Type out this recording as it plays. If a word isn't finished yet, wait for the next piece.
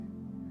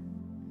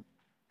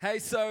Hey,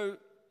 so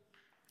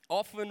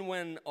often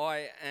when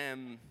I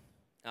am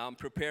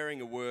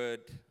preparing a word,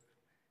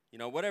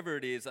 whatever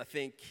it is, I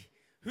think,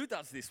 who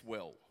does this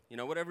well?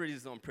 Whatever it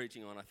is I'm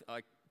preaching on,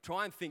 I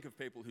try and think of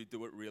people who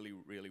do it really,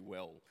 really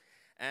well.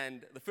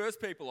 And the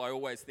first people I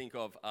always think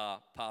of are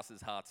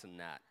Pastors Hartz and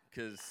Nat,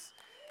 because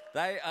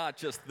they are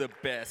just the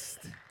best.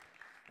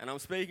 And I'm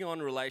speaking on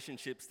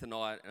relationships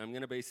tonight, and I'm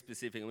going to be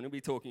specific. I'm going to be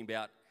talking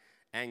about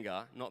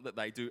anger, not that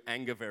they do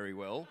anger very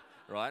well,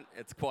 right?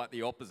 It's quite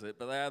the opposite,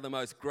 but they are the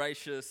most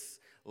gracious,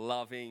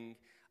 loving,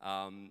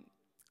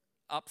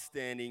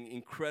 upstanding,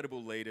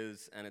 incredible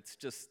leaders, and it's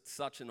just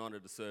such an honor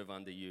to serve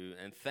under you.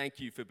 And thank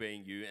you for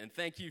being you, and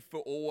thank you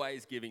for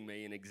always giving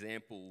me an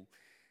example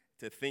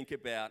to think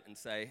about and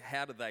say,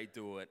 how do they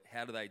do it?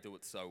 How do they do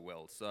it so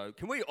well? So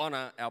can we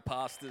honor our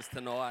pastors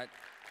tonight?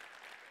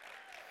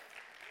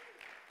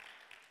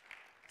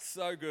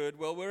 So good.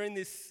 Well, we're in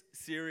this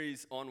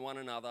series on one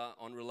another,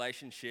 on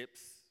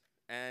relationships,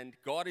 and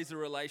God is a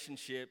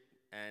relationship,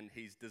 and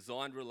He's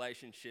designed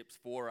relationships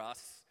for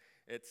us.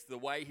 It's the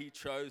way He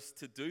chose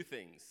to do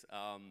things.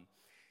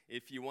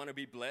 If you want to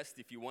be blessed,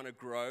 if you want to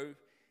grow,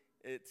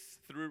 it's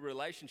through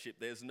relationship.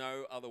 There's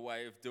no other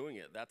way of doing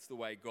it. That's the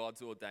way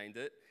God's ordained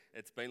it.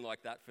 It's been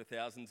like that for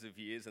thousands of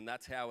years, and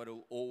that's how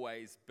it'll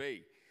always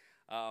be.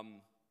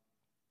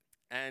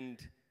 And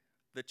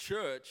the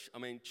church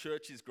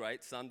is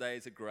great.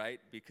 Sundays are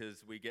great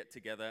because we get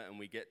together and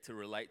we get to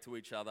relate to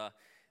each other,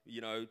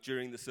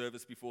 during the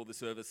service, before the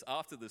service,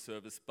 after the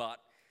service. But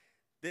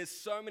there's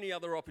so many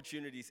other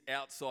opportunities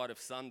outside of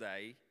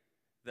Sunday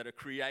that are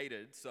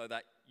created so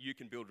that you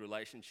can build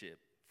relationship.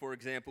 For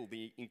example,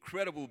 the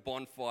incredible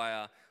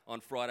bonfire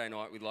on Friday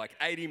night with like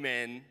 80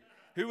 men.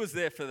 Who was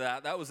there for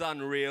that? That was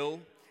unreal.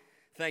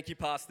 Thank you,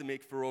 Pastor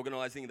Mick, for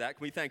organising that.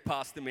 Can we thank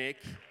Pastor Mick?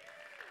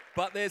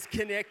 But there's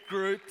connect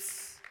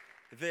groups.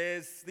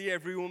 There's the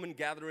Every Woman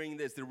gathering.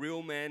 There's the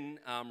Real Men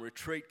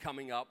retreat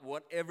coming up.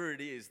 Whatever it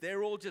is,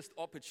 they're all just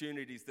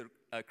opportunities that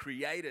are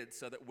created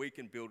so that we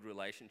can build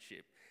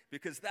relationship.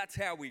 Because that's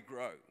how we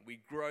grow.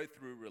 We grow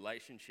through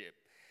relationship.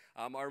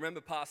 I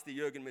remember Pastor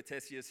Jürgen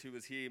Matthesius, who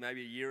was here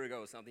maybe a year ago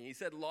or something. He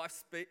said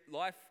life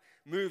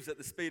moves at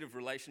the speed of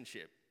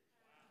relationship.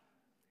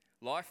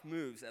 Life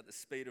moves at the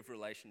speed of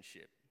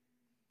relationship.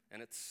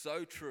 And it's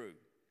so true.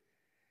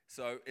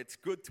 So it's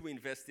good to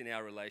invest in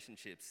our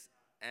relationships.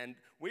 And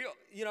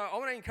I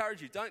want to encourage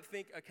you, don't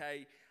think,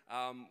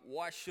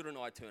 why shouldn't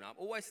I turn up?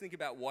 Always think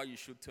about why you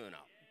should turn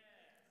up.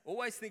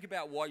 Always think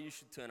about why you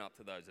should turn up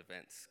to those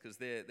events, because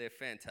they're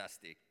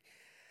fantastic.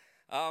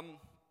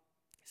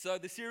 So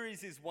the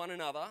series is One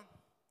Another,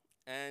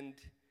 and,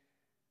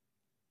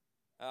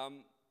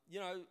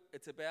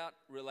 it's about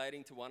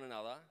relating to one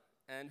another.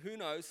 And who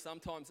knows,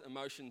 sometimes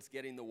emotions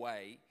get in the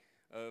way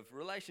of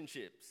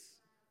relationships.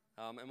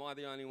 Am I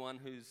the only one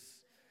who's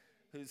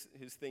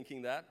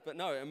thinking that? But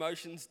no,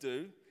 emotions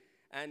do.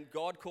 And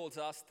God calls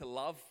us to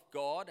love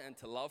God and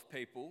to love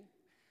people.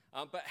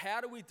 But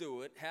how do we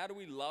do it? How do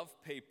we love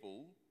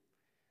people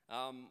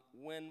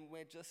when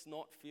we're just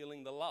not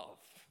feeling the love?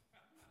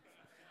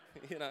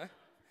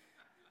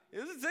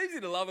 It's easy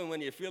to love them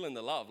when you're feeling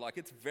the love. Like,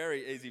 it's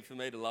very easy for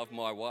me to love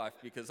my wife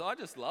because I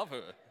just love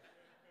her.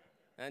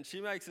 And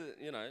she makes it,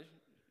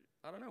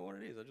 I don't know what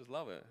it is. I just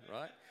love her,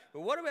 right?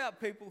 But what about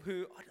people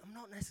who I'm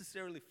not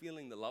necessarily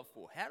feeling the love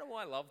for? How do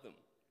I love them?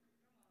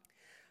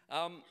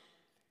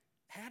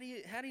 How do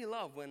you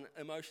love when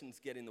emotions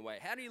get in the way?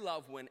 How do you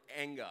love when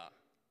anger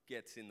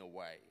gets in the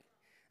way?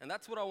 And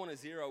that's what I want to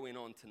zero in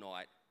on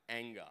tonight,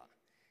 anger.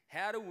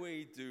 How do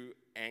we do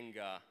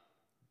anger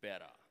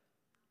better?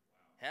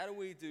 How do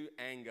we do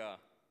anger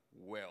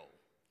well?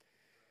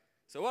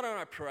 So why don't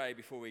I pray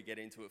before we get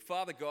into it?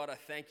 Father God, I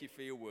thank you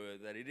for your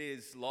word, that it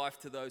is life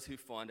to those who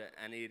find it,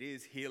 and it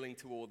is healing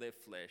to all their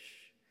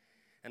flesh.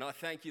 And I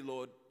thank you,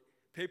 Lord,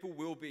 people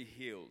will be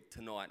healed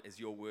tonight as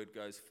your word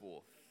goes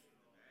forth.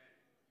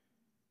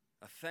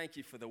 I thank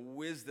you for the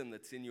wisdom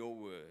that's in your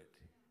word.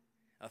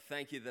 I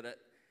thank you that it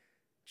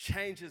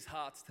changes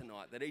hearts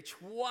tonight, that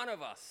each one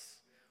of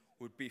us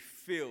would be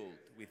filled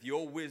with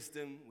your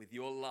wisdom, with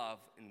your love,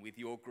 and with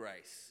your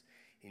grace.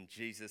 In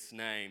Jesus'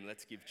 name,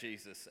 let's give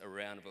Jesus a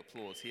round of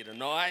applause here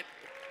tonight.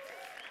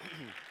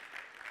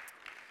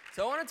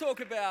 So I want to talk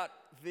about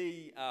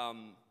the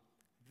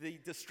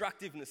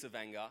destructiveness of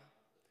anger,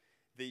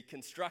 the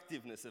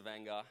constructiveness of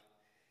anger,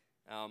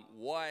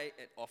 why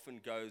it often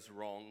goes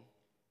wrong,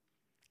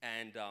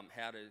 and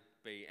how to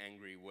be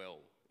angry well,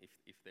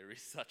 if there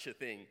is such a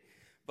thing.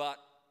 But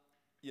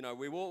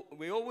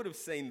we all would have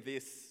seen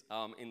this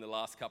in the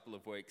last couple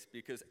of weeks,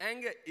 because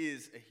anger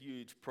is a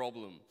huge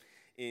problem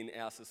in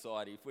our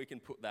society. If we can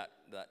put that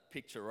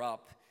picture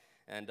up,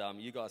 and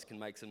you guys can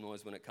make some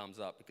noise when it comes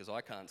up, because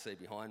I can't see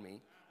behind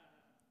me.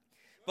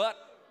 But,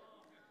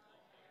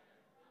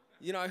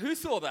 who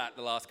saw that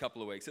the last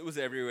couple of weeks? It was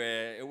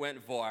everywhere. It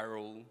went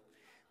viral.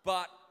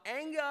 But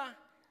anger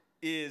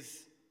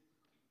is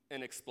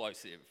an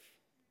explosive,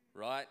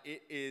 right?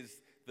 It is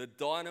the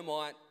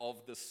dynamite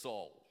of the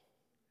soul.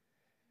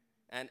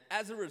 And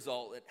as a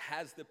result, it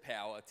has the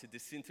power to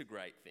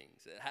disintegrate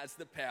things. It has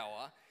the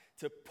power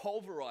to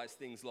pulverize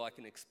things like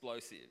an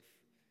explosive.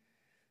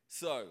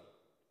 So,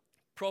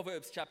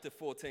 Proverbs chapter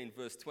 14,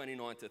 verse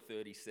 29 to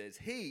 30 says,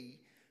 "He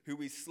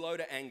who is slow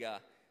to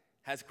anger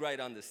has great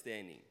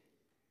understanding,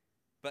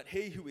 but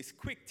he who is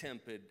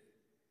quick-tempered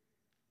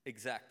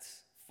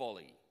exacts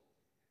folly.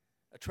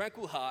 A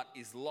tranquil heart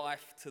is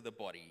life to the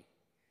body,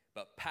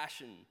 but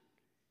passion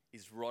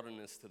is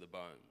rottenness to the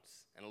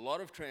bones." And a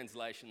lot of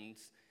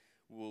translations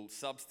will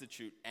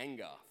substitute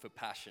anger for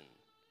passion.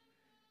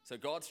 So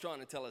God's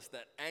trying to tell us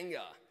that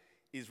anger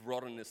is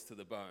rottenness to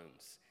the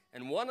bones.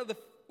 And one of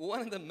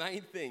the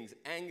main things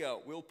anger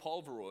will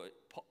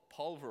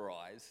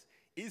pulverize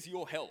is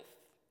your health.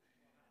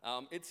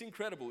 It's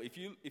incredible. If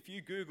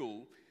you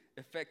Google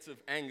effects of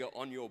anger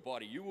on your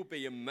body, you will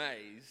be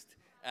amazed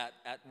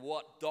at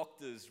what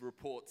doctors'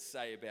 reports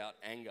say about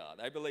anger.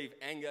 They believe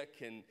anger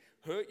can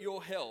hurt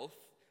your health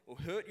or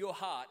hurt your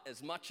heart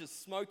as much as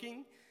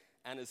smoking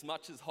and as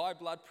much as high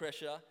blood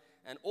pressure.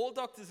 And all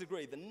doctors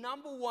agree the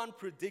number one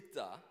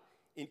predictor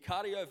in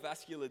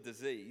cardiovascular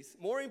disease,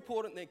 more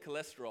important than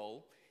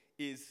cholesterol,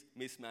 is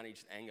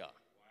mismanaged anger. Wow.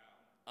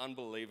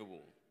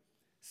 Unbelievable.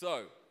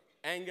 So,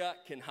 anger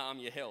can harm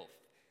your health.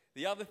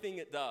 The other thing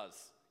it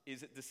does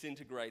is it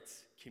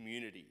disintegrates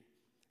community.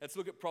 Let's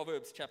look at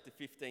Proverbs chapter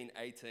 15,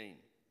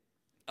 18.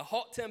 "A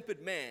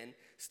hot-tempered man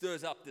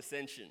stirs up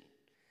dissension,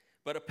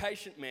 but a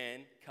patient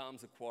man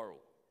calms a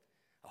quarrel."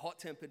 A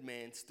hot-tempered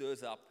man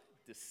stirs up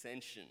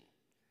dissension.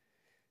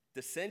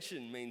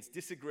 Dissension means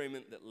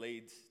disagreement that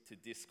leads to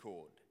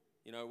discord.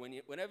 You know,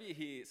 whenever you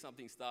hear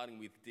something starting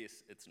with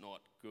dis, it's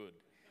not good.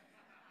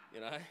 You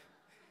know?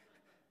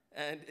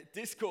 And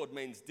discord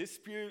means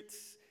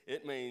disputes,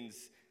 it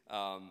means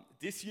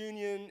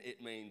disunion, it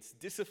means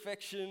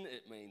disaffection,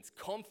 it means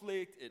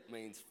conflict, it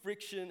means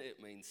friction, it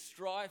means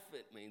strife,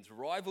 it means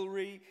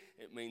rivalry,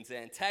 it means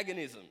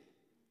antagonism.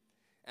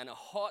 And a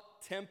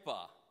hot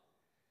temper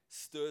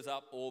stirs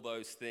up all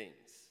those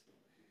things.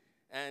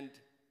 And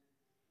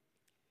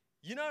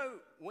you know,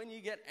 when you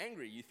get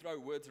angry, you throw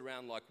words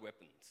around like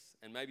weapons.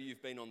 And maybe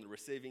you've been on the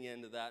receiving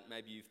end of that,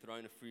 maybe you've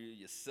thrown a few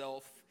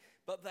yourself,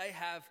 but they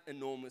have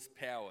enormous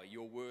power.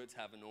 Your words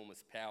have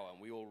enormous power, and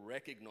we all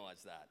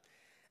recognize that.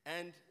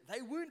 And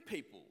they wound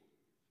people.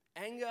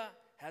 Anger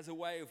has a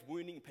way of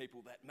wounding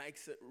people that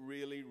makes it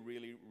really,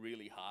 really,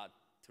 really hard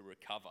to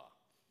recover.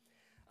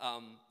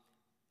 I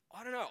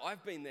don't know,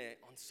 I've been there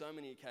on so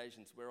many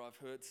occasions where I've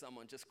heard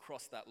someone just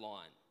cross that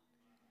line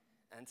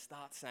and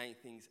start saying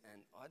things,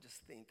 and I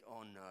just think,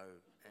 oh no,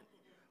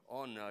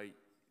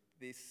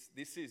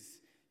 this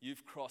is,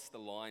 you've crossed the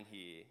line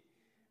here,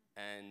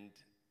 and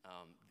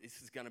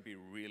this is going to be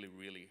really,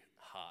 really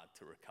hard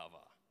to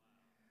recover.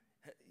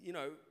 You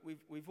know,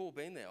 we've all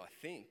been there, I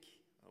think.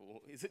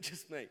 Or is it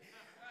just me?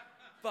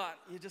 But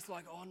you're just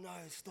like, oh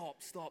no,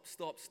 stop.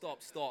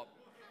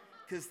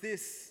 Because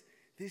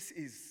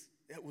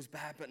it was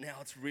bad, but now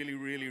it's really,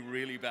 really,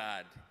 really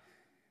bad.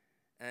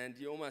 And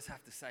you almost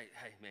have to say,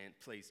 hey man,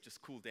 please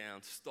just cool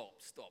down, stop,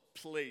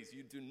 please,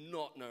 you do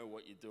not know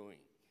what you're doing.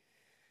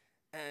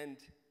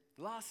 And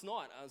last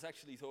night, I was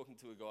actually talking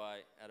to a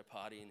guy at a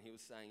party, and he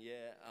was saying,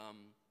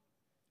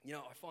 you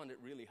know, I find it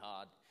really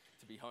hard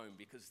to be home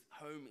because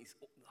home is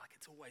like,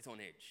 it's always on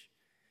edge.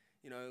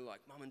 You know,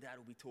 like mum and dad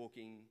will be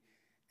talking,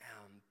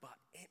 but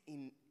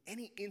in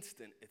any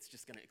instant, it's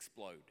just going to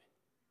explode.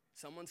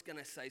 Someone's going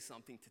to say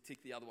something to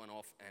tick the other one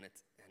off, and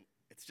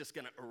it's just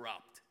going to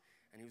erupt.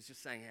 And he was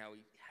just saying how he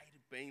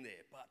hated being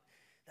there. But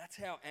that's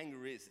how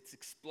anger is. It's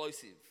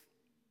explosive.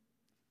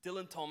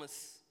 Dylan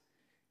Thomas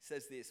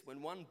says this: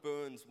 "When one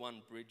burns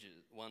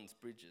one's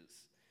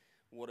bridges,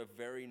 what a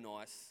very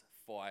nice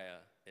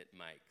fire it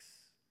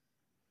makes."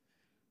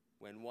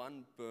 When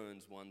one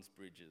burns one's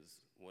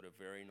bridges, what a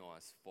very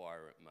nice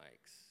fire it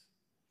makes.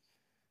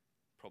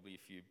 Probably a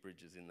few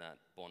bridges in that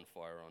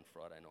bonfire on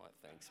Friday night.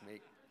 Thanks,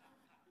 Mick.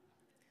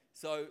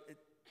 So it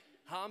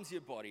harms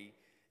your body.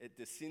 It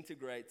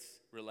disintegrates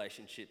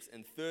relationships.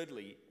 And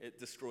thirdly, it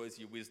destroys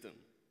your wisdom.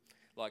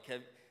 Like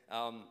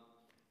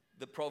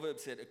the proverb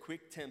said, a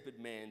quick-tempered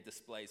man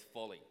displays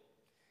folly.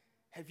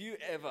 Have you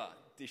ever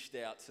dished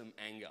out some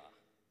anger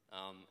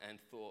and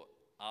thought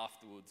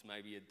afterwards,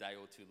 maybe a day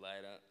or two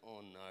later,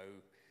 oh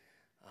no,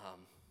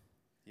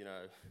 you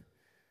know,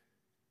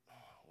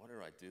 why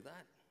did I do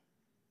that?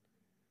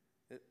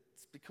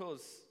 It's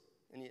because,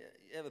 and you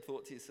ever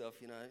thought to yourself,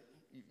 you know,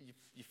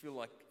 you feel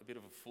like a bit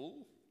of a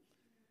fool?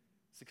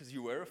 Is it because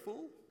you were a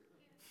fool?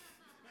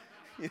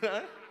 You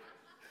know?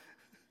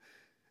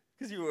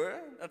 Because you were.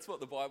 That's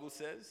what the Bible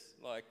says.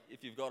 Like,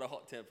 if you've got a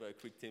hot temper, a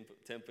quick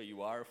temper,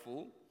 you are a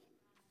fool.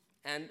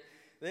 And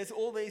there's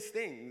all these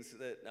things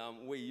that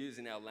we use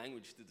in our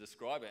language to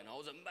describe it. And I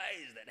was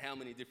amazed at how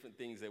many different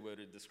things there were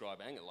to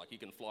describe anger. Like, you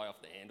can fly off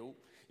the handle.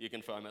 You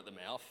can foam at the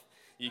mouth.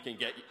 You can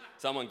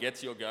someone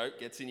gets your goat,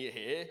 gets in your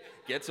hair,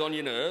 gets on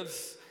your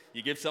nerves.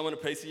 You give someone a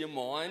piece of your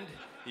mind.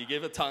 You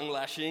give a tongue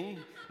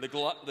lashing. The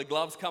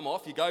gloves come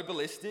off. You go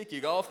ballistic.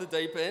 You go off the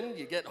deep end.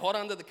 You get hot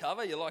under the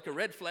cover. You're like a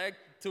red flag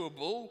to a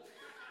bull.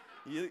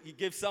 You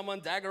give someone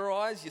dagger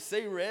eyes, you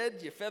see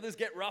red, your feathers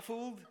get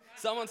ruffled,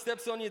 someone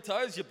steps on your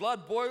toes, your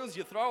blood boils,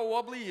 you throw a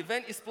wobbly, you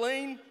vent your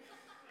spleen.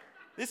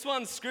 This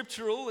one's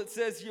scriptural. It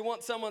says you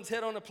want someone's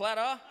head on a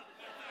platter.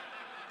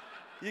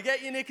 You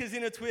get your knickers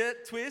in a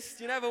twist.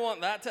 You never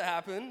want that to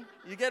happen.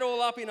 You get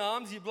all up in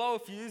arms, you blow a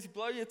fuse, you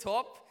blow your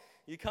top,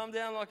 you come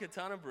down like a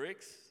ton of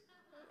bricks.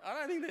 I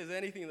don't think there's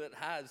anything that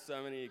has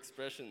so many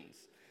expressions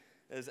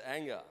as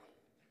anger.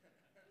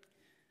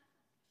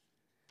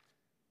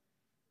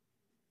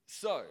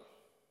 So,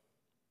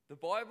 the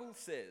Bible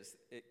says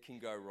it can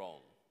go wrong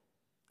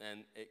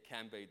and it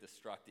can be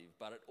destructive,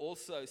 but it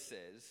also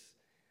says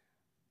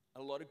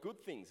a lot of good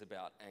things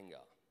about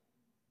anger.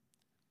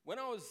 When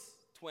I was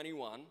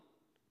 21, it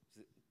was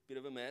a bit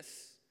of a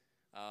mess,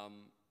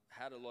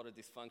 had a lot of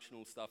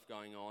dysfunctional stuff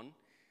going on,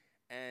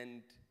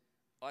 and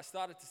I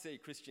started to see a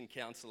Christian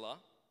counsellor.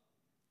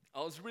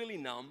 I was really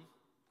numb,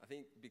 I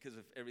think because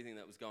of everything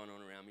that was going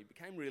on around me,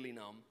 became really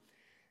numb,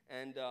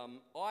 and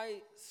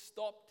I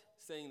stopped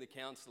seeing the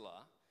counsellor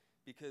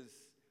because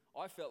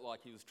I felt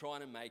like he was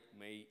trying to make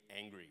me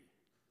angry,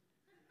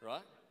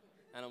 right?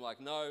 And I'm like,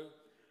 no,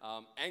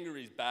 anger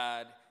is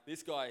bad.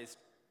 This guy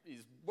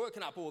is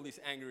working up all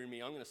this anger in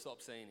me. I'm going to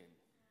stop seeing him.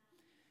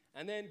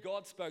 And then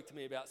God spoke to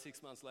me about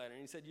 6 months later,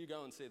 and he said, you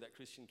go and see that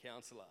Christian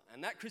counsellor.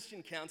 And that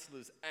Christian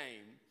counsellor's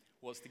aim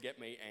was to get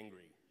me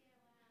angry,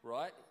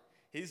 right?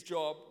 His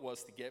job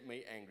was to get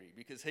me angry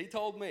because he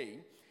told me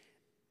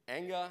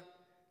anger...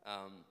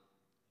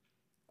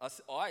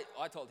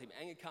 I told him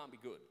anger can't be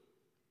good.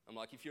 I'm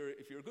like, if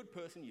you're a good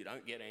person, you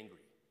don't get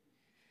angry.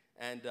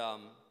 And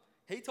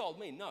he told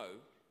me, no,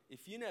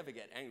 if you never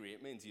get angry,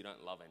 it means you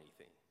don't love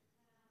anything.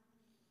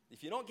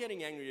 If you're not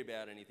getting angry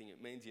about anything,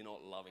 it means you're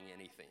not loving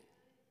anything.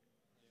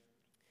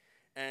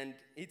 And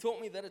he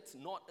taught me that it's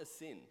not a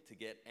sin to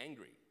get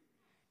angry.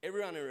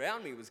 Everyone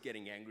around me was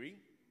getting angry,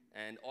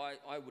 and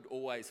I would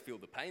always feel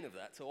the pain of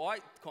that. So I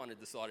kind of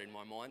decided in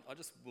my mind, I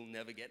just will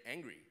never get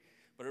angry.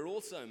 But it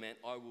also meant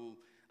I will...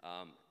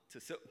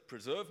 to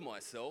preserve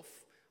myself,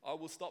 I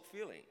will stop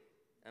feeling,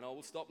 and I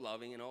will stop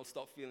loving, and I will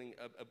stop feeling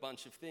a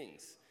bunch of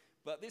things.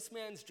 But this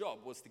man's job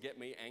was to get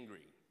me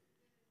angry.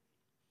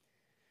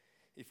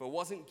 If I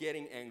wasn't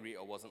getting angry,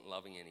 I wasn't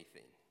loving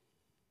anything.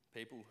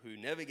 People who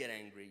never get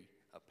angry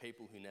are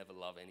people who never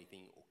love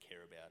anything or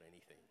care about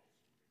anything.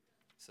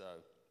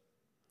 So,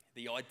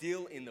 the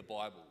ideal in the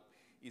Bible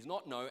is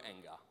not no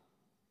anger,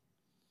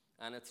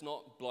 and it's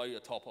not blow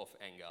your top off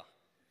anger.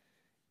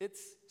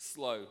 It's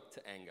slow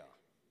to anger.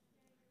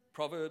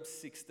 Proverbs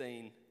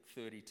 16:32.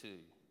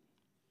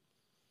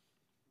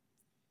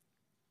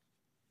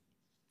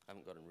 I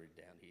haven't got him written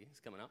down here.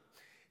 It's coming up.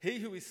 He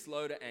who is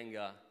slow to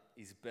anger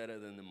is better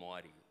than the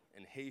mighty,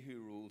 and he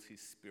who rules his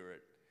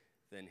spirit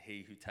than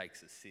he who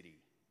takes a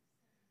city.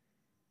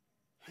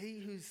 He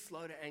who's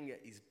slow to anger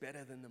is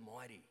better than the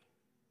mighty.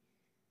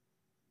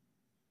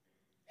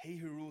 He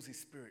who rules his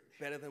spirit,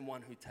 better than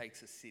one who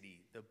takes a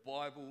city. The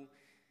Bible...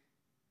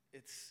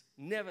 it's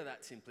never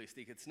that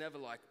simplistic. It's never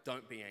like,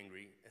 don't be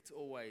angry. It's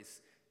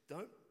always,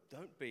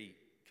 don't be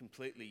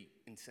completely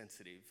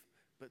insensitive,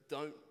 but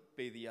don't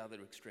be the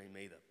other extreme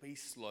either. Be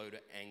slow to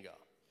anger.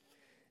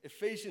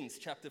 Ephesians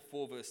chapter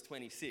 4, verse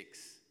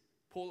 26,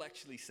 Paul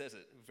actually says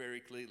it very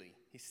clearly.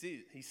 He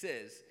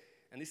says,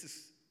 and this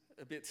is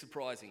a bit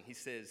surprising, he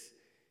says,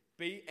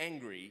 be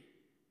angry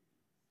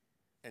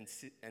and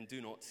do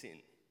not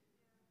sin.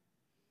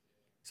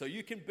 So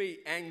you can be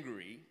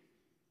angry,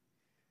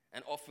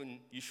 and often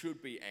you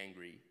should be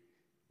angry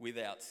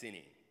without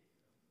sinning.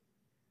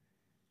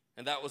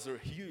 And that was a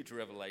huge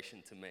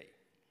revelation to me.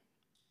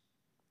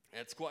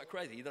 And it's quite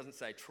crazy. He doesn't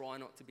say, try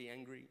not to be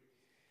angry.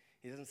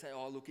 He doesn't say,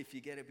 oh, look, if you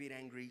get a bit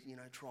angry,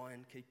 try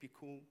and keep you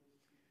cool.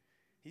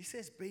 He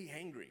says, be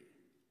angry,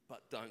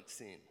 but don't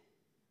sin.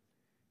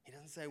 He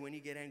doesn't say, when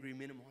you get angry,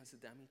 minimize the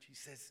damage. He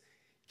says,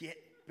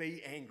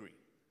 be angry,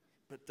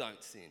 but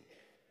don't sin.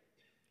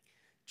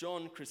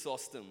 John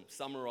Chrysostom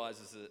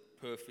summarizes it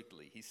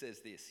perfectly. He says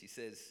this, he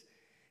says,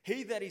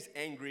 he that is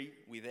angry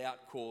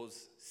without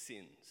cause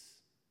sins,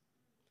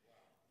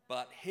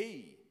 but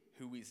he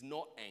who is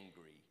not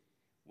angry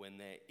when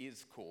there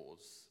is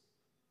cause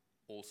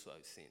also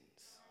sins.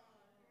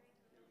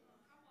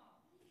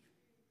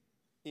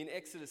 In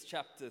Exodus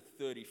chapter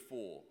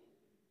 34,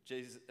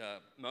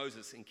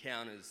 Moses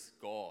encounters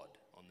God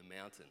on the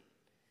mountain,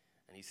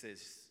 and he says,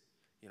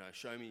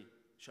 show me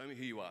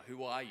who you are.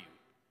 Who are you?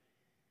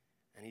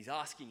 And he's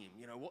asking him,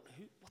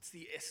 what's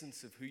the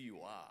essence of who you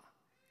are?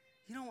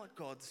 You know what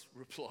God's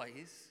reply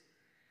is?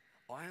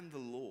 I am the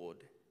Lord,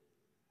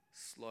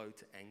 slow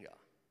to anger.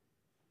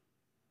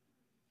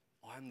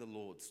 I am the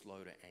Lord, slow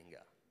to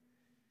anger.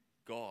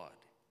 God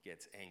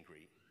gets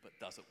angry, but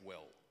does it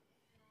well.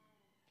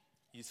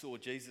 You saw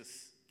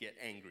Jesus get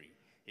angry.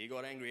 He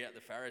got angry at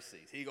the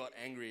Pharisees. He got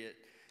angry at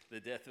the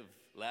death of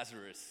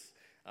Lazarus.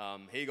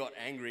 He got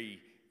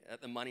angry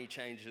at the money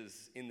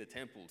changers in the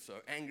temple.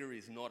 So anger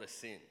is not a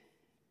sin.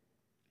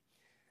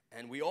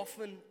 And we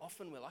often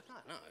we're like,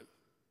 oh, no,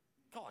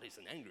 God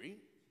isn't angry.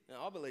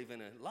 I believe in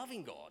a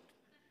loving God.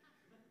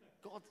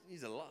 God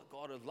is a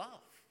God of love.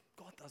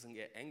 God doesn't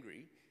get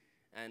angry.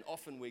 And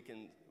often we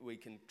can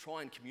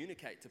try and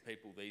communicate to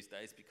people these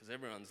days because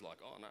everyone's like,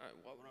 oh no,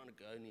 why would I want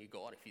to go near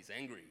God if he's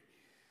angry?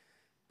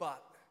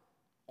 But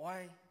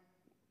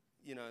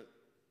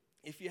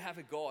if you have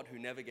a God who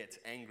never gets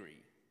angry,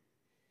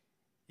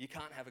 you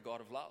can't have a God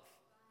of love.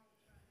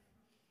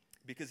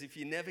 Because if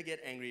you never get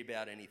angry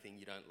about anything,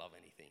 you don't love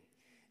anything.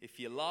 If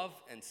you love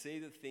and see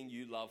the thing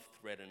you love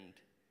threatened,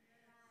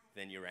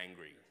 then you're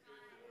angry.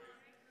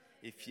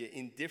 If you're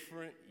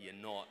indifferent, you're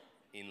not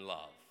in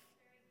love.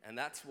 And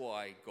that's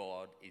why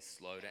God is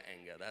slow to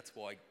anger. That's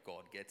why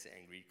God gets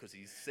angry, because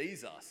he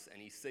sees us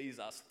and he sees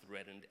us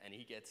threatened and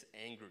he gets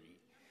angry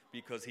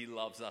because he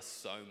loves us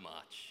so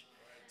much.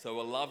 So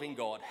a loving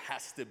God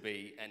has to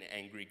be an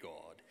angry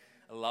God.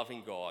 A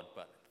loving God,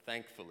 but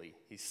thankfully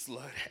he's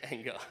slow to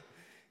anger.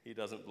 He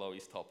doesn't blow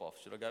his top off.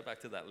 Should I go back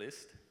to that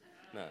list?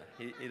 No,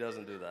 he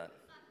doesn't do that.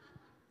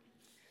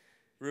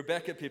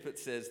 Rebecca Pippett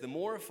says, the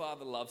more a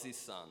father loves his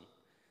son,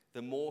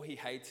 the more he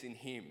hates in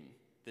him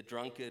the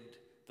drunkard,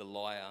 the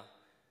liar,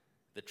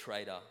 the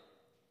traitor.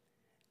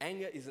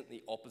 Anger isn't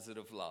the opposite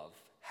of love.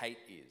 Hate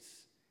is.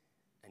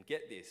 And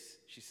get this,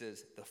 she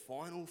says, the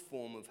final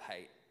form of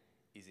hate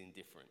is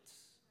indifference.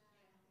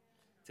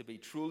 To be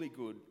truly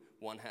good,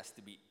 one has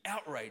to be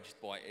outraged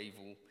by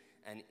evil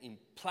and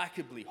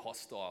implacably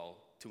hostile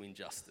to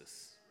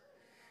injustice.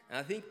 And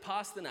I think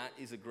Pastor Nat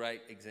is a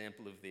great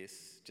example of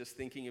this, just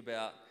thinking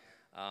about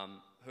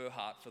her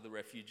heart for the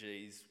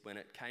refugees when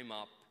it came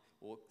up,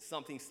 or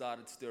something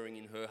started stirring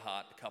in her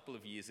heart a couple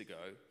of years ago.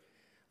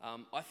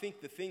 I think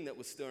the thing that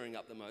was stirring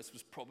up the most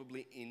was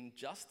probably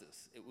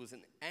injustice. It was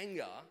an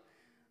anger,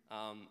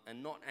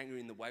 and not anger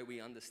in the way we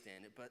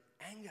understand it, but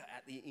anger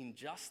at the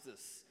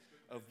injustice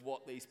of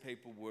what these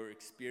people were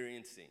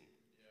experiencing.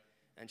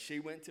 And she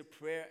went to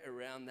prayer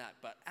around that,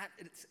 but at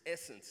its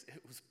essence,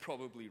 it was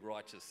probably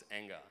righteous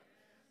anger.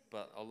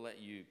 But I'll let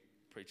you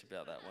preach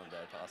about that one day,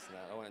 Pastor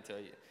Nat. I won't tell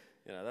you.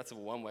 That's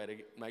one way to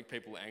make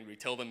people angry.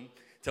 Tell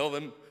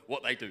them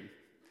what they do.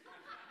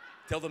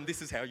 Tell them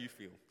this is how you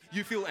feel.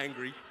 You feel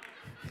angry.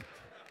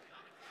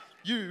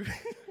 You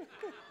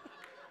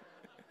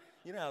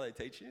know how they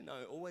teach you?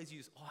 No, always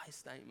use I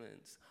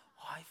statements.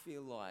 I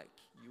feel like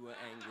you were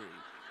angry.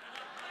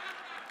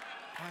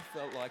 I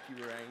felt like you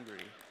were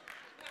angry.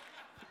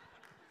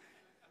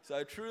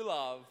 So true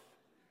love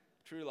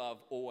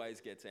always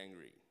gets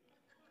angry.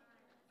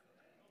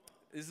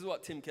 This is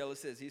what Tim Keller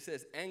says. He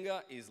says,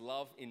 anger is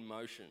love in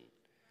motion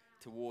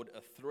toward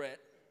a threat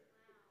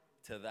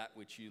to that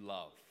which you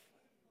love.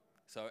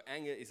 So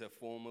anger is a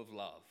form of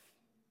love.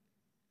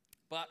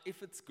 But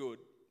if it's good,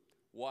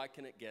 why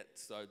can it get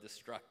so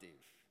destructive?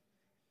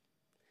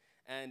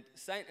 And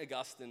St.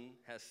 Augustine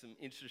has some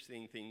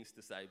interesting things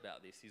to say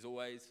about this. He's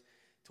always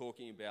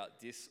talking about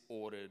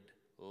disordered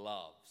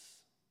loves,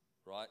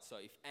 right? So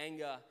if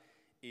anger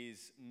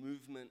is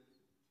movement,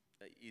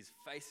 is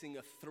facing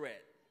a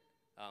threat,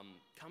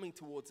 coming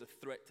towards a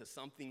threat to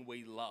something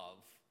we love,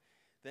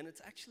 then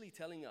it's actually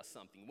telling us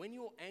something. When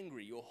you're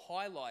angry, you're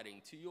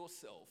highlighting to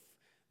yourself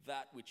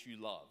that which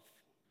you love.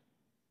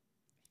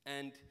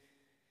 And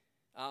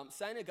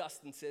St.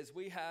 Augustine says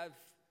we have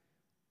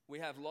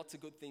lots of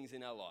good things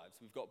in our lives.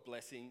 We've got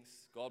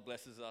blessings. God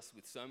blesses us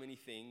with so many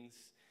things.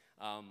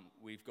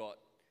 We've got,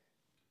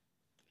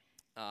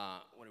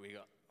 what do we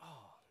got?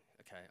 Oh,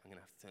 okay, I'm going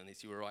to have to turn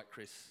this. You were right,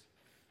 Chris.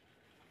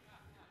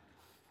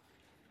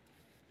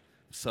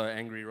 I'm so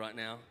angry right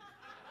now.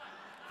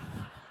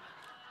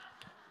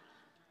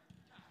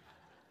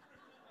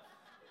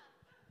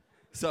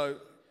 So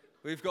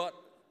we've got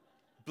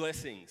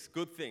blessings,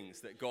 good things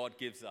that God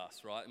gives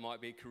us, right? It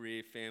might be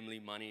career, family,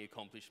 money,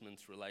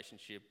 accomplishments,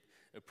 relationship,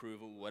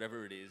 approval,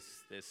 whatever it is.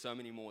 There's so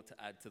many more to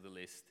add to the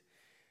list.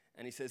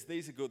 And he says,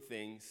 these are good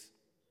things.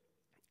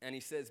 And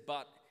he says,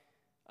 but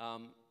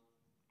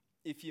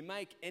if you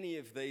make any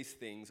of these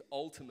things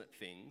ultimate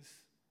things,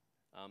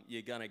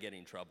 you're going to get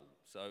in trouble.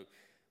 So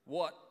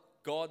what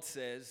God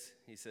says,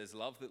 he says,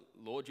 love the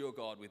Lord your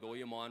God with all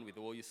your mind, with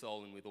all your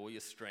soul, and with all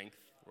your strength,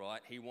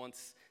 right? He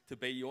wants to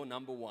be your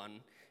number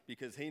one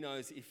because he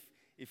knows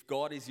if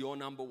God is your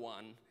number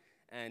one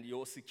and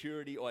your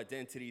security,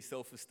 identity,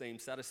 self-esteem,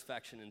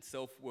 satisfaction, and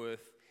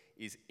self-worth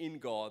is in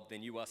God,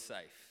 then you are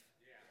safe.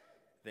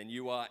 Yeah. Then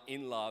you are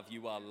in love,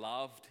 you are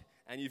loved,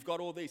 and you've got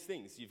all these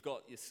things. You've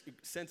got your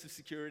sense of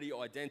security,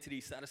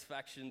 identity,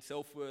 satisfaction,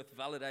 self-worth,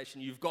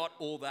 validation. You've got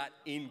all that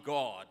in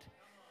God.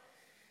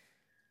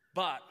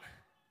 But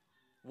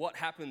what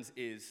happens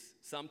is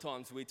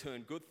sometimes we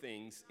turn good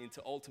things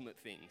into ultimate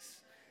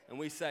things. And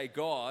we say,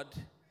 God,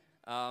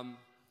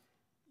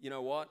 you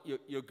know what,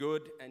 you're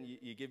good and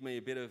you give me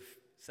a bit of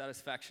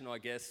satisfaction, I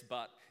guess,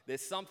 but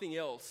there's something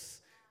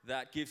else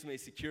that gives me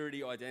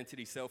security,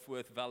 identity,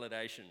 self-worth,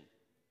 validation.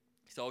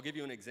 So I'll give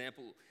you an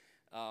example.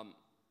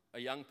 A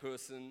young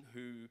person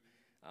who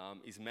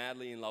is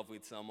madly in love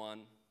with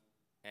someone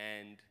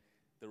and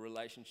the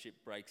relationship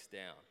breaks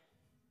down.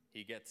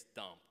 He gets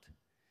dumped.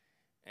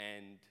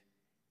 And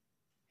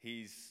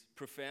he's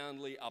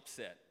profoundly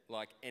upset,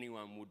 like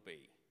anyone would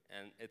be.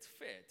 And it's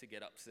fair to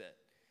get upset.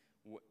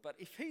 But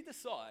if he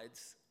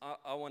decides,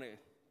 I want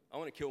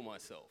to kill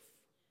myself.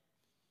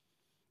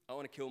 I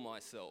want to kill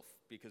myself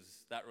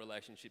because that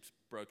relationship's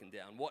broken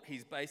down. What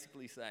he's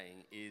basically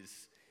saying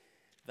is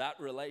that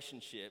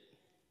relationship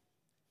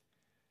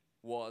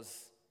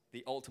was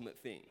the ultimate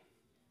thing.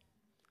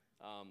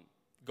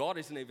 God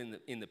isn't even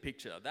in the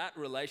picture. That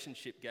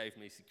relationship gave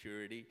me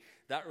security.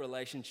 That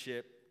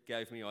relationship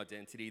gave me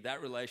identity.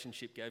 That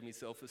relationship gave me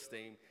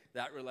self-esteem.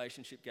 That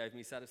relationship gave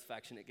me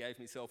satisfaction. It gave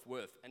me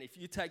self-worth. And if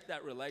you take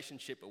that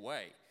relationship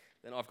away,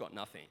 then I've got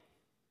nothing.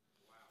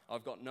 Wow.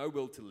 I've got no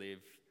will to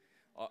live.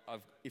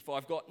 If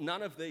I've got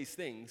none of these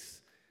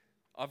things,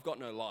 I've got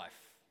no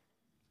life.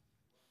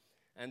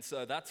 And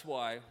so that's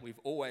why we've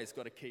always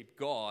got to keep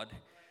God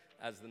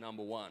as the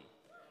number one.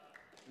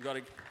 We've got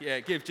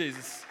to, give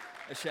Jesus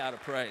a shout of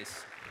praise.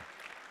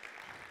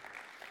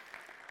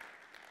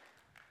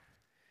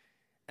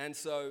 And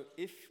so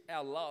if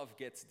our love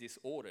gets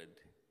disordered,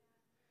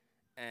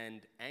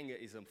 and anger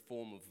is a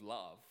form of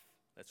love,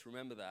 let's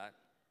remember that,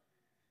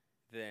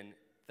 then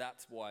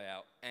that's why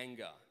our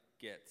anger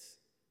gets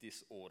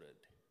disordered.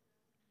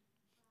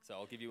 So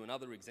I'll give you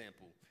another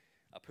example,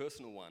 a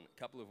personal one. A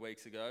couple of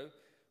weeks ago,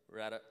 we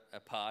were at a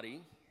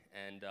party,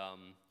 and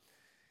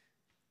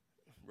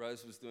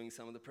Rose was doing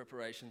some of the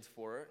preparations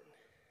for it,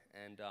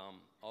 and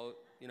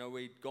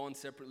we'd gone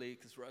separately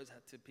because Rose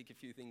had to pick a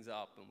few things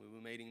up, and we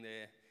were meeting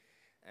there,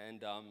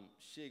 and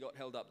she got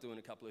held up doing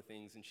a couple of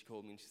things, and she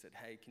called me and she said,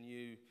 "Hey, can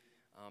you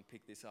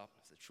pick this up?"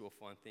 I said, "Sure,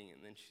 fine thing."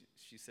 And then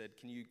she said,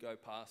 "Can you go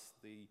past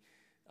the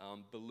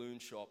balloon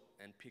shop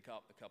and pick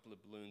up a couple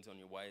of balloons on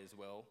your way as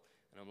well?"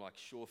 And I'm like,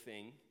 "Sure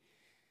thing."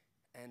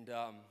 And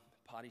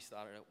party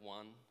started at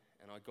 1,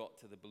 and I got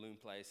to the balloon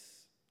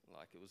place,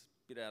 like it was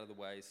a bit out of the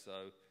way,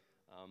 so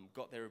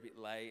got there a bit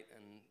late,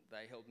 and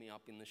they held me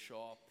up in the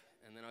shop,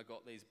 and then I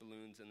got these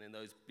balloons, and then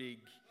those big,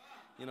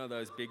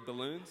 those big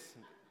balloons,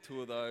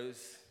 2 of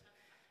those.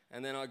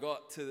 And then I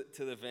got to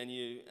the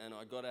venue, and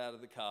I got out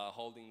of the car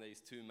holding these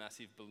 2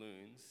 massive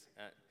balloons.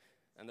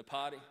 And the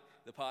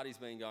party's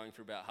been going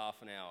for about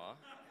half an hour,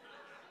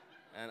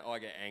 and I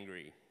get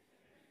angry.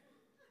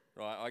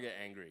 Right, I get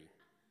angry.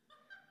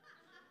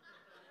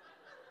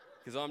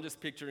 Because I'm just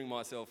picturing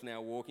myself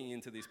now walking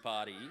into this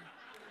party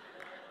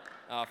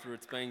after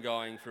it's been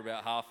going for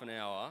about half an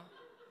hour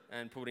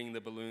and putting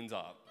the balloons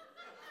up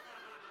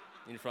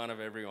in front of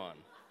everyone.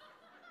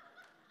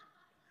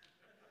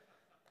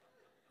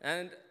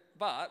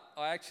 But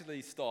I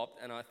actually stopped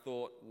and I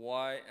thought,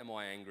 why am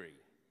I angry?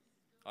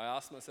 I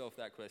asked myself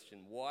that question,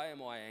 why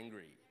am I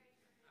angry?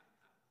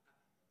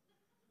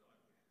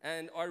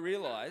 And I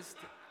realized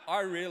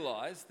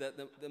that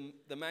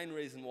the main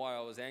reason why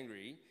I was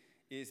angry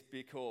is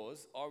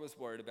because I was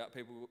worried about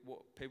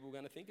what people were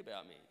going to think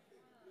about me.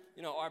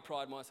 I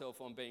pride myself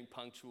on being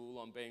punctual,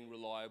 on being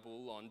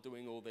reliable, on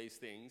doing all these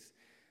things.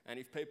 And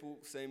if people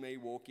see me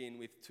walk in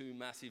with 2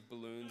 massive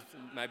balloons,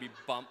 maybe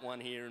bump one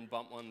here and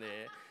bump one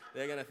there,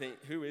 they're going to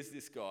think, who is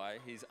this guy?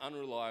 He's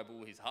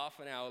unreliable, he's half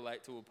an hour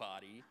late to a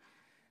party,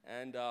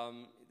 and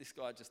this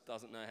guy just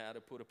doesn't know how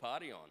to put a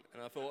party on.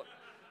 And I thought,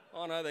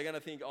 oh no, they're going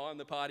to think I'm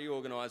the party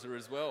organizer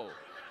as well.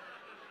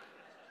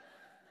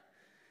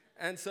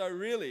 And so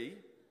really,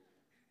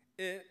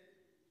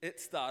 it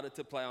started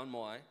to play on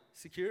my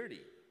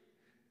security.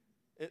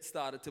 It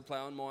started to play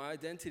on my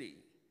identity.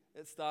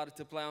 It started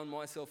to play on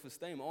my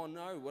self-esteem. Oh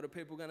no, what are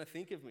people going to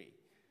think of me?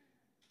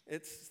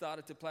 It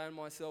started to play on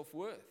my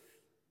self-worth.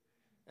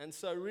 And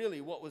so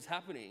really what was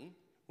happening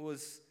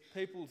was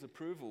people's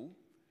approval,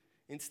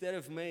 instead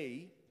of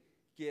me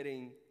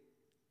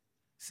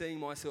seeing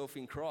myself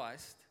in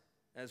Christ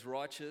as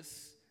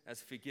righteous,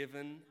 as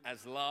forgiven,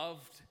 as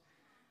loved,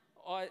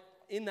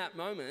 in that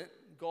moment,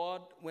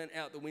 God went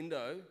out the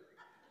window,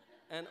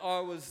 and I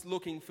was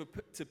looking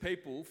to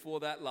people for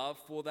that love,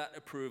 for that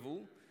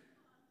approval,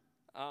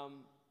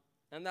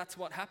 and that's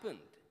what happened.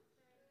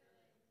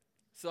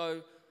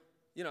 So,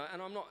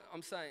 and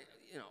I'm saying,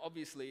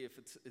 obviously if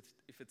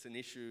it's an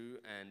issue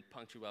and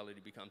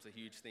punctuality becomes a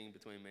huge thing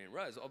between me and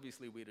Rose,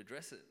 obviously we'd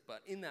address it.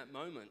 But in that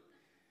moment,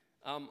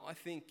 I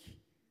think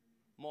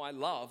my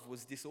love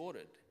was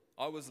disordered.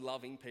 I was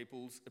loving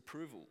people's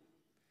approval.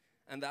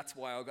 And that's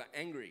why I got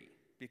angry,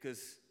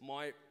 because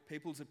my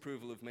people's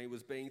approval of me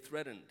was being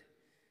threatened.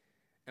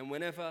 And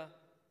whenever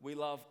we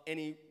love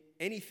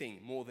anything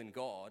more than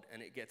God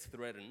and it gets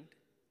threatened,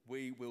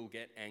 we will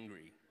get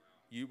angry.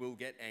 You will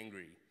get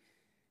angry.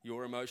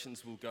 Your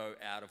emotions will go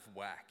out of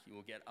whack. You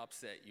will get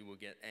upset. You will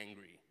get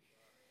angry.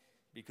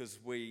 Because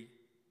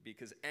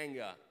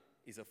anger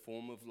is a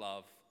form of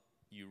love.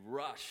 You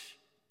rush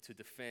to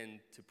defend,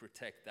 to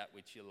protect that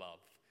which you love.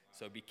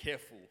 So be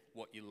careful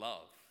what you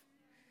love.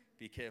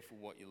 Be careful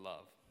what you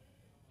love.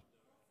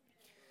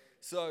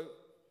 So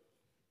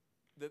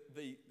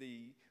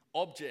the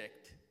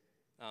object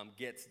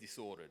gets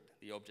disordered,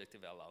 the object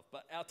of our love,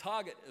 but our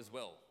target as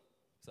well.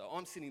 So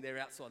I'm sitting there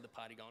outside the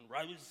party going,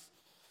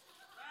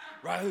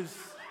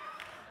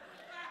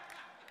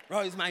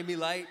 Rose made me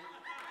late.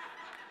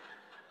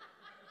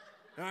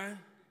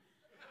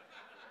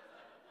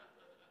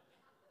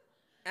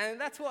 And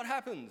that's what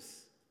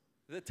happens.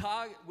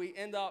 we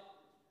end up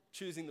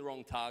choosing the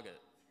wrong target,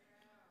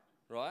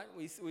 right?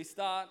 We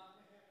start,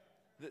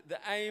 the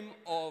aim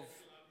of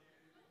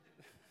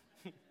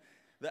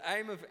the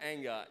aim of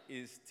anger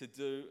is to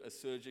do a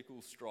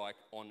surgical strike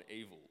on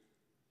evil.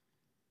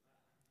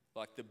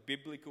 Like the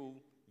biblical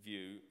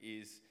view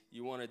is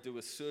you want to do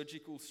a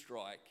surgical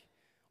strike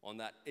on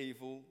that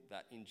evil,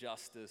 that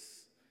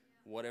injustice,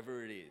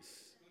 whatever it is,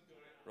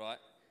 right?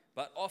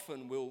 But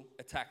often we'll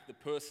attack the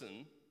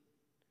person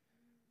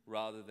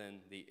rather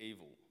than the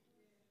evil.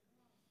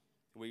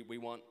 We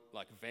want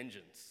like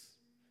vengeance,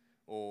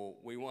 or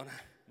we want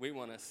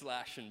to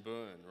slash and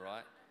burn,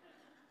 right?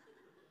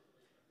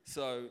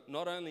 So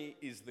not only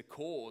is the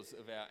cause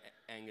of our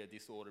anger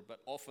disordered, but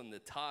often the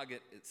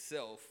target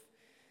itself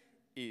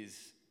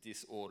is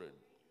disordered.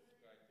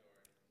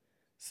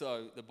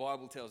 So the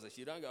Bible tells us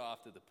you don't go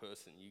after the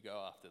person, you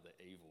go after the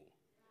evil.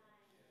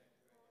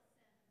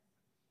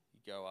 You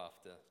go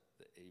after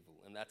the evil.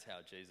 And that's how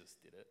Jesus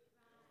did it.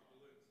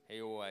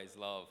 He always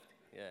loved,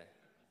 yeah.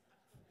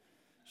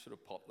 Should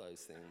have popped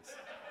those things.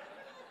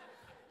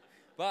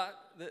 But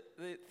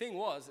the thing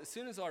was, as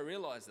soon as I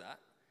realized that,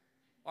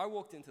 I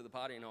walked into the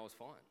party and I was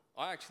fine.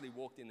 I actually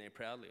walked in there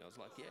proudly. I was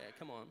like, yeah,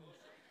 come on.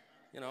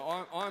 You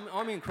know,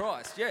 I'm in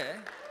Christ, yeah.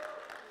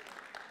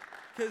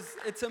 Because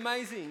it's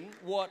amazing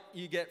what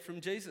you get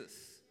from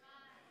Jesus.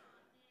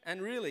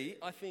 And really,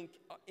 I think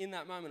in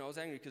that moment I was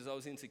angry because I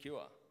was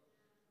insecure.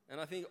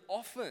 And I think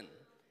often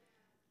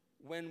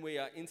when we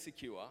are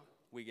insecure,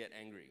 we get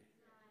angry.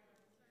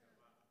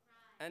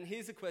 And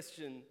here's a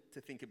question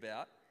to think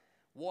about.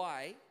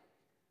 Why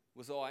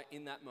was I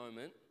in that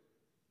moment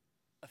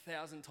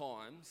 1,000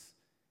 times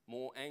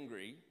more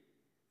angry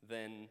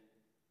than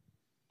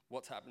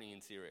what's happening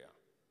in Syria?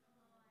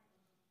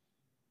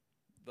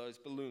 Those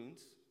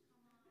balloons,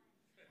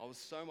 I was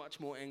so much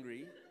more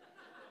angry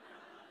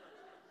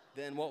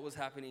than what was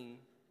happening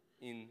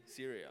in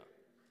Syria.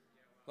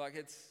 Like,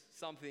 it's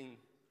something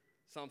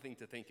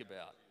to think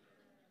about.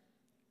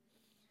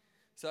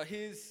 So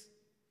here's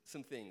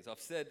some things. I've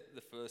said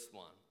the first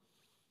one.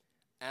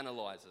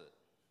 Analyze it.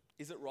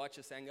 Is it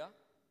righteous anger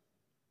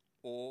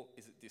or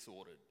is it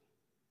disordered?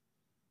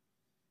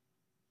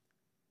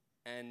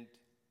 And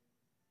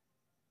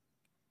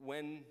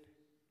when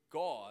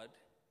God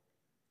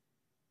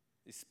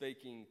is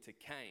speaking to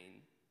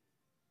Cain's,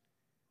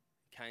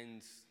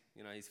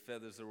 his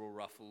feathers are all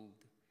ruffled.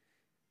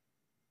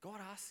 God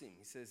asks him,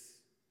 he says,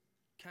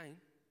 Cain,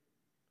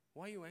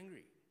 why are you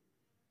angry?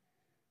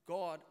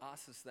 God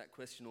asks us that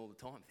question all the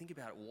time. Think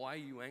about it. Why are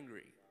you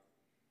angry?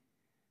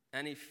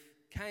 And if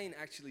Cain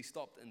actually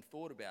stopped and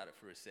thought about it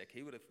for a sec,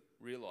 he would have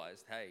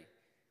realized, hey,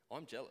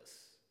 I'm jealous.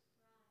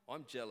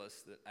 I'm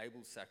jealous that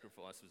Abel's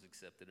sacrifice was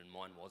accepted and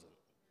mine wasn't.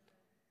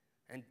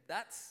 And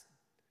that's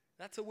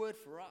a word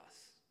for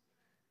us.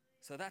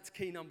 So that's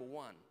key number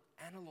one.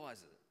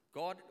 Analyze it.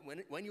 God,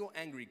 when you're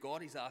angry,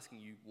 God is asking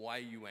you, why are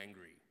you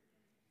angry?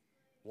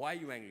 Why are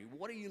you angry?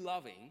 What are you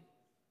loving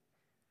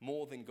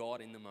more than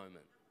God in the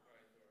moment?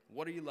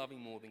 What are you loving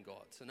more than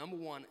God? So number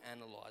one,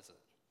 analyze it.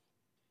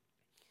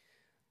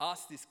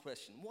 Ask this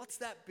question. What's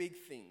that big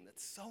thing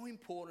that's so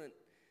important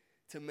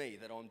to me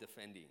that I'm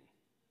defending?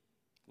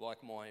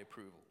 Like my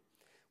approval.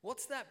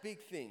 What's that big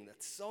thing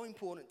that's so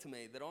important to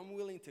me that I'm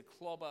willing to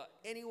clobber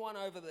anyone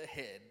over the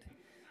head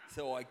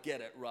so I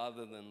get it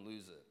rather than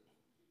lose it?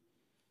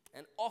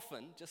 And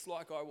often, just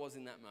like I was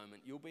in that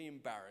moment, you'll be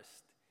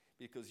embarrassed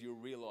because you'll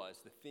realize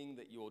the thing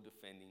that you're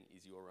defending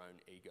is your own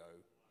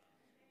ego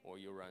or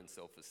your own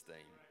self-esteem.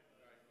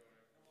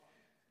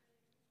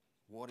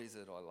 What is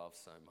it I love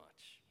so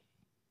much?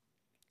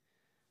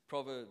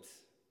 Proverbs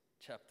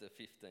chapter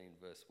 15,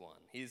 verse 1.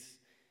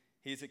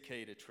 Here's a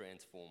key to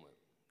transform it.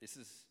 This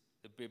is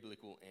the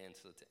biblical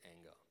answer to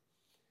anger.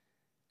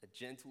 A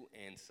gentle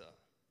answer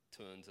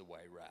turns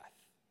away wrath.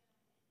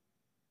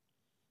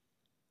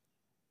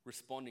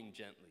 Responding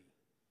gently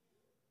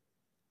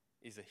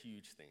is a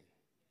huge thing.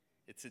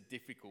 It's a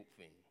difficult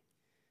thing.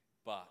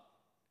 But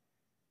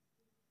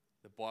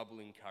the Bible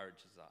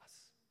encourages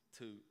us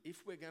to,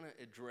 if we're going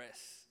to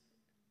address,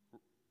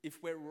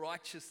 if we're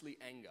righteously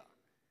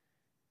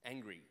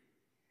angry,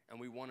 and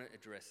we want to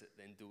address it,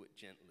 then do it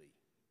gently.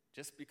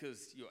 Just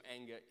because your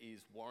anger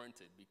is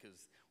warranted,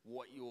 because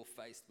what you're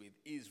faced with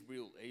is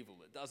real evil,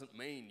 it doesn't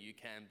mean you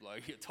can blow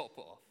your top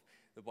off.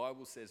 The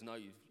Bible says, no,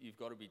 you've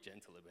got to be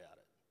gentle about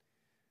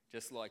it,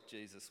 just like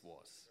Jesus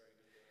was.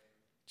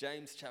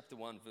 James chapter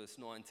 1, verse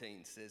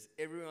 19 says,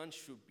 everyone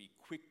should be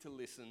quick to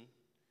listen,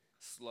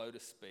 slow to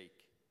speak,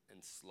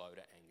 and slow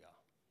to anger.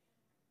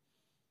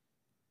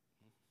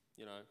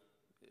 You know,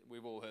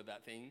 we've all heard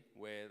that thing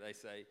where they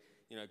say,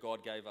 you know,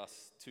 God gave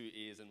us 2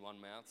 ears and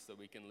 1 mouth so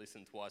we can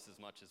listen twice as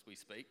much as we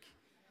speak.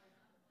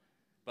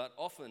 But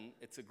often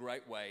it's a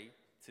great way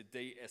to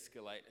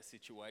de-escalate a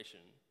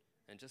situation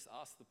and just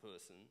ask the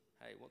person,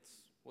 hey,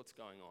 what's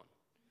going on?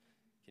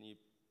 Can you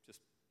just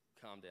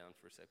calm down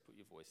for a sec, put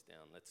your voice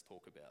down, let's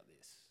talk about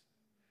this.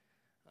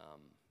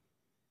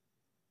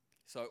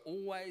 So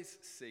always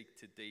seek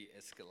to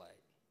de-escalate.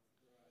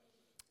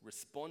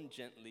 Respond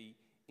gently,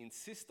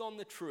 insist on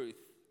the truth,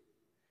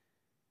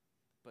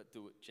 but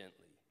do it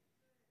gently.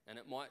 And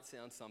it might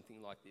sound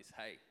something like this.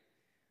 Hey,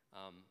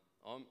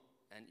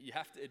 and you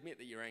have to admit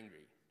that you're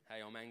angry.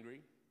 Hey, I'm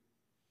angry.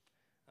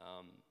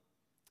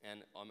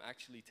 And I'm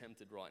actually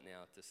tempted right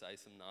now to say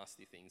some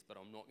nasty things, but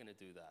I'm not going to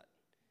do that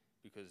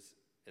because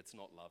it's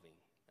not loving,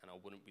 and I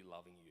wouldn't be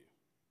loving you.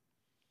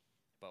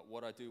 But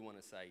what I do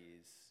want to say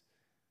is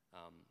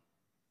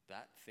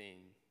that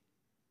thing,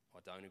 I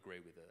don't agree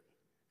with it,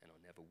 and I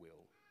never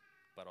will.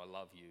 But I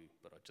love you,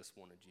 but I just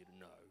wanted you to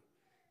know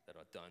that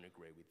I don't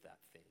agree with that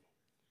thing.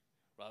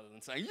 Rather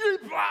than saying, you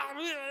blah,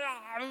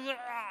 blah, blah.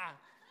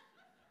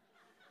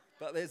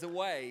 But there's a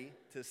way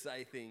to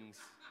say things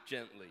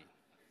gently.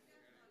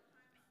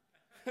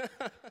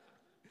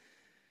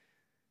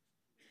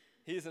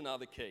 Here's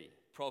another key.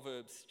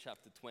 Proverbs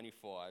chapter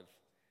 25,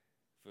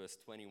 verse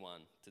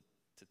 21 to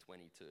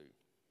 22.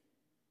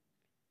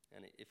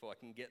 And if I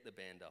can get the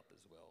band up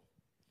as well.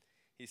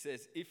 He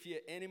says, if your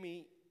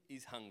enemy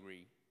is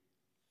hungry,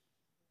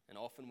 and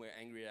often we're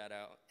angry at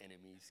our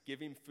enemies, give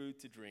him food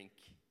to drink.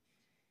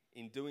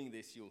 In doing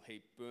this, you'll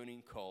heap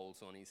burning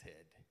coals on his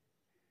head,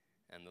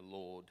 and the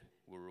Lord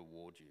will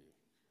reward you.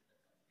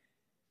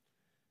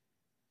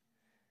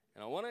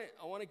 And I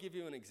want to give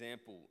you an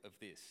example of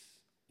this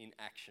in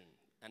action.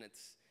 And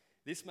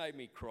this made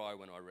me cry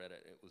when I read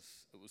it. It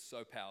was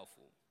so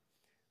powerful.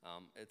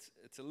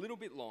 It's a little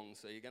bit long,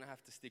 so you're going to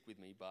have to stick with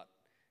me, but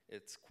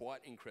it's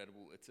quite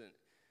incredible.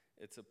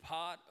 It's a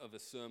part of a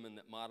sermon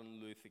that Martin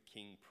Luther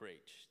King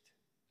preached.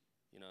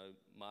 You know,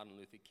 Martin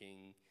Luther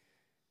King,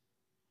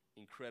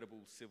 incredible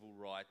civil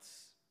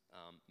rights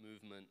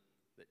movement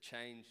that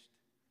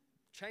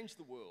changed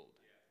the world,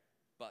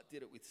 but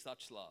did it with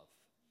such love.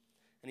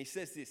 And he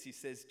says this, he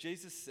says,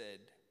 Jesus said,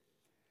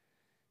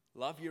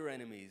 love your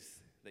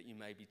enemies that you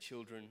may be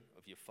children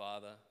of your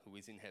Father who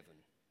is in heaven.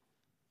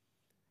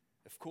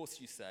 Of course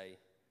you say,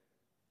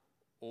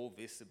 all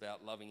this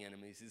about loving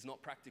enemies is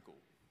not practical.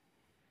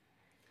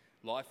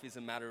 Life is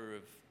a matter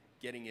of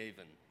getting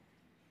even,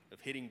 of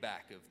hitting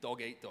back, of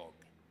dog eat dog.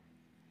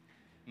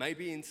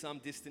 Maybe in some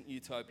distant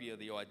utopia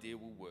the idea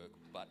will work,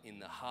 but in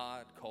the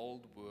hard,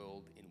 cold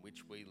world in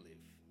which we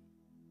live,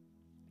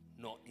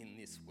 not in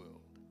this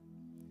world.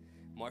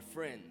 My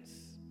friends,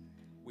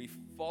 we've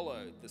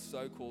followed the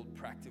so-called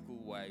practical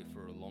way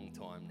for a long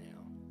time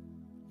now.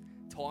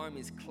 Time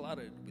is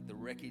cluttered with the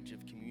wreckage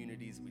of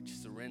communities which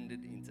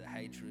surrendered into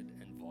hatred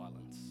and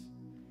violence.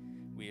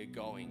 We are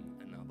going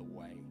another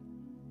way.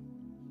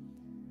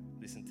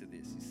 Listen to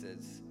this. He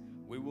says,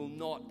 we will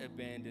not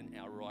abandon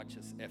our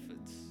righteous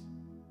efforts.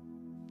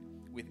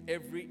 With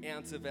every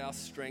ounce of our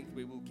strength,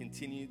 we will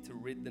continue to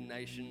rid the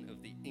nation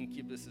of the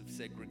incubus of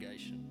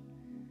segregation.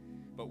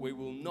 But we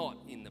will not,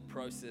 in the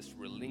process,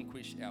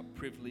 relinquish our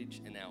privilege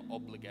and our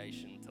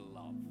obligation to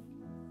love.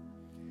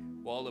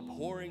 While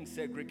abhorring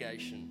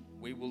segregation,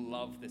 we will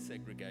love the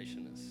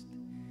segregationist.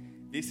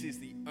 This is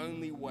the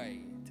only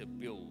way to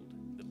build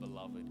the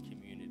beloved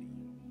community.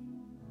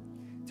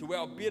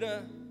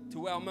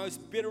 To our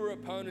most bitter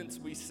opponents,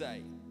 we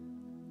say,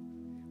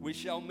 we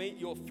shall meet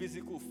your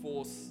physical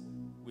force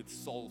with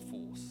soul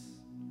force.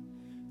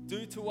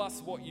 Do to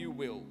us what you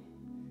will,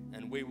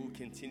 and we will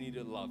continue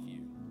to love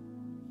you.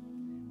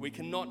 We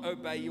cannot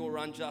obey your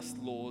unjust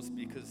laws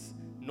because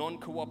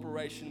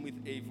non-cooperation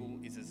with evil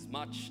is as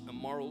much a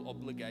moral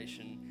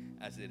obligation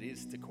as it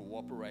is to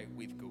cooperate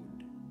with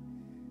good.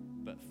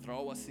 But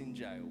throw us in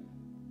jail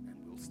and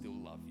we'll still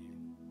love you.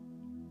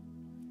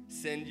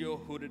 Send your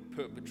hooded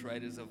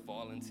perpetrators of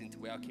violence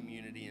into our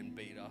community and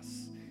beat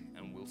us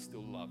and we'll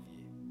still love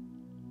you.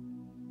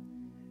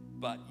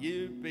 But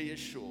you be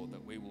assured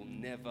that we will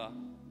never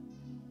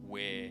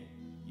wear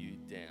you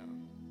down.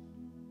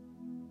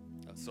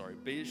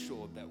 Be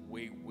assured that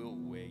we will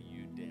wear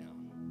you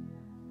down.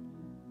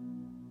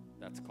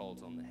 That's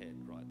colds on the head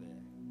right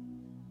there.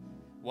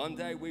 One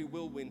day we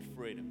will win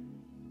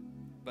freedom,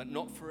 but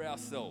not for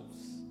ourselves.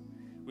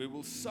 We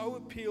will so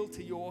appeal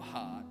to your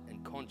heart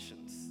and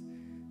conscience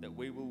that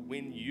we will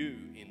win you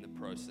in the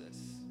process.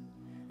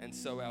 And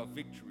so our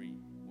victory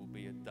will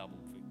be a double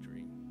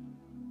victory.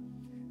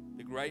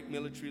 The great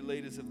military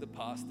leaders of the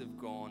past have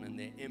gone and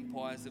their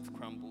empires have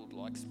crumbled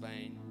like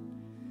Spain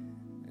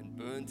and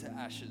burned to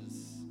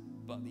ashes,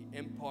 but the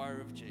empire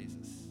of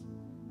Jesus,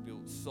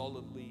 built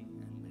solidly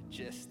and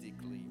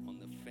majestically on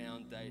the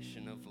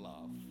foundation of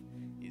love,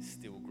 is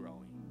still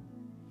growing.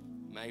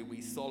 May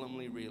we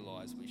solemnly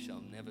realize we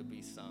shall never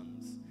be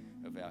sons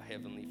of our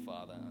Heavenly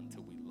Father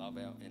until we love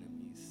our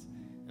enemies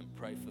and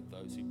pray for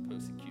those who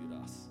persecute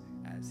us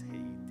as He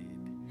did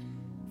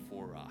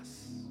for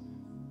us.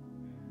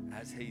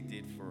 As He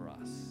did for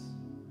us.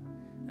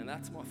 And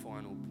that's my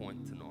final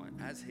point tonight.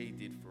 As He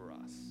did for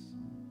us.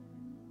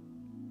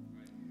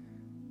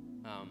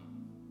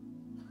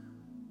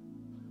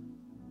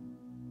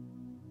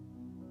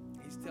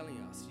 He's telling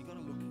us, you've got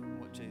to look at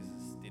what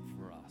Jesus did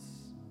for us.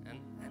 And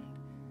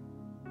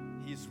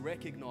He's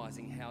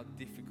recognizing how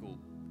difficult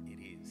it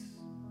is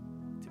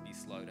to be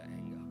slow to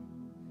anger.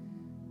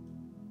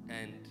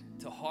 And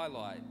to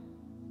highlight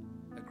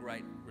a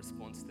great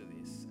response to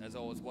this, as I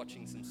was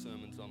watching some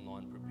sermons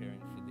online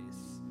preparing for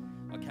this,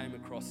 I came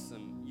across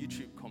some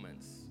YouTube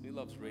comments. Who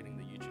loves reading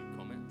the YouTube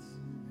comments?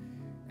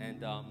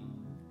 And I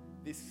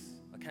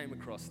came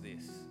across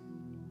this.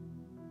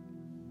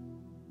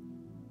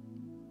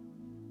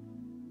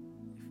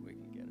 If we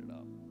can get it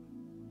up.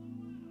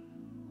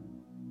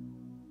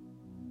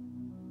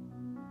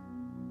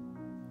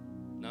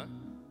 No?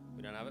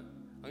 We don't have it?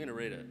 I'm going to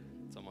read it.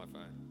 It's on my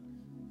phone.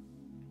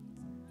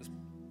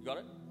 You got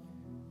it?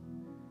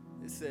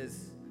 It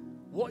says,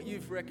 what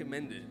you've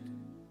recommended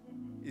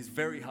is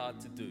very hard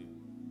to do.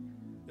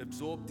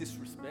 Absorb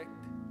disrespect,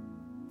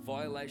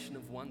 violation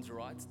of one's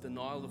rights,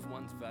 denial of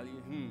one's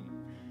value.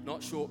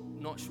 Not sure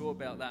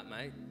about that,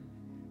 mate.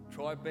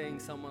 Try being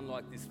someone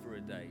like this for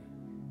a day.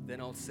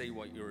 Then I'll see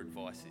what your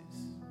advice is.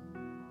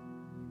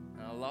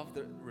 And I love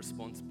the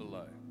response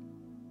below.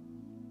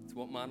 It's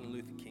what Martin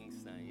Luther King's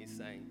saying. He's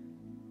saying,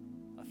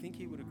 I think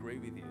he would agree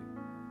with you.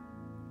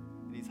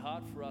 It is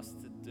hard for us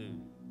to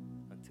do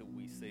until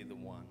we see the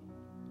one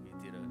who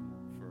did it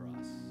for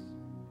us.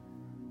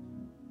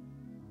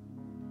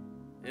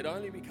 It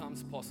only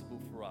becomes possible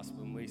for us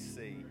when we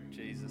see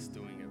Jesus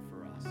doing it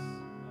for us.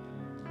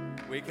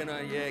 We can,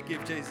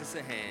 give Jesus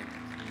a hand.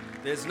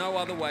 There's no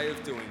other way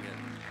of doing it.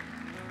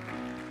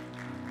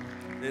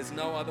 There's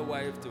no other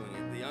way of doing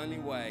it. The only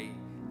way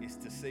is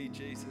to see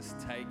Jesus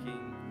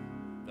taking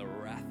the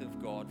wrath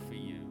of God for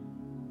you,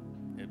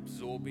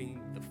 absorbing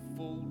the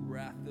full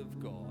wrath of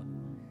God,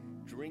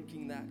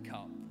 drinking that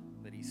cup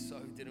that he so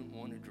didn't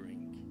want to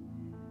drink,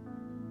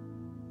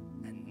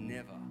 and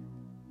never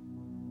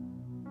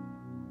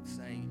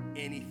saying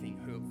anything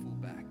hurtful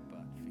back,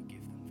 but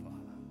forgive them,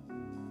 Father.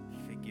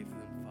 Forgive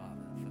them,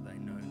 Father, for they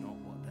know not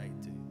what they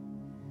do.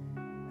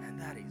 And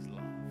that is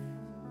love.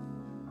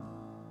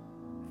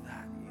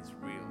 That is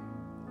real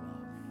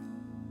love.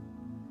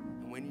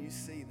 And when you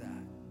see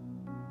that,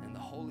 and the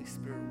Holy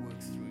Spirit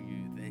works through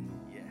you, then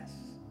yes,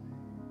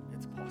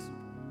 it's possible.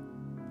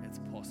 It's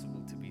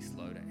possible to be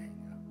slow to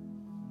anger.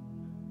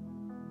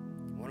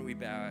 Why don't we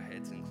bow our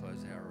heads and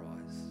close our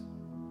eyes?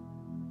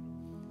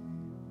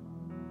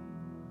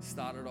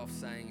 Started off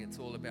saying it's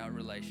all about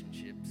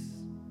relationships.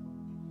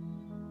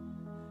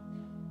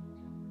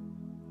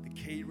 The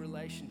key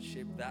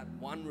relationship, that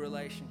one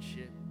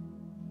relationship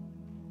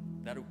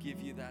that'll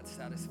give you that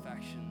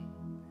satisfaction,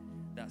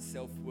 that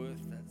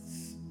self-worth,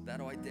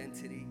 that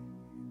identity,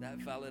 that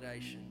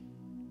validation,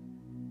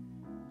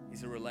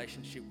 is a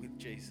relationship with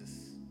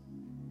Jesus.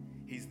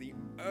 He's the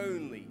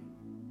only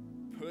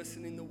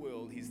person in the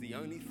world, he's the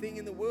only thing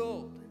in the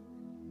world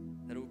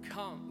that will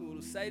come, who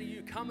will say to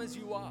you, come as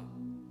you are.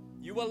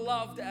 You are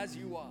loved as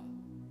you are.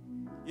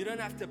 You don't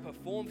have to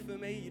perform for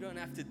me. You don't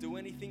have to do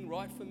anything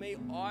right for me.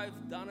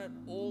 I've done it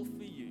all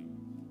for you.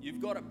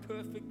 You've got a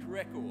perfect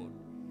record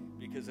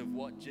because of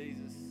what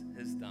Jesus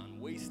has done.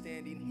 We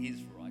stand in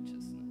his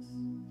righteousness.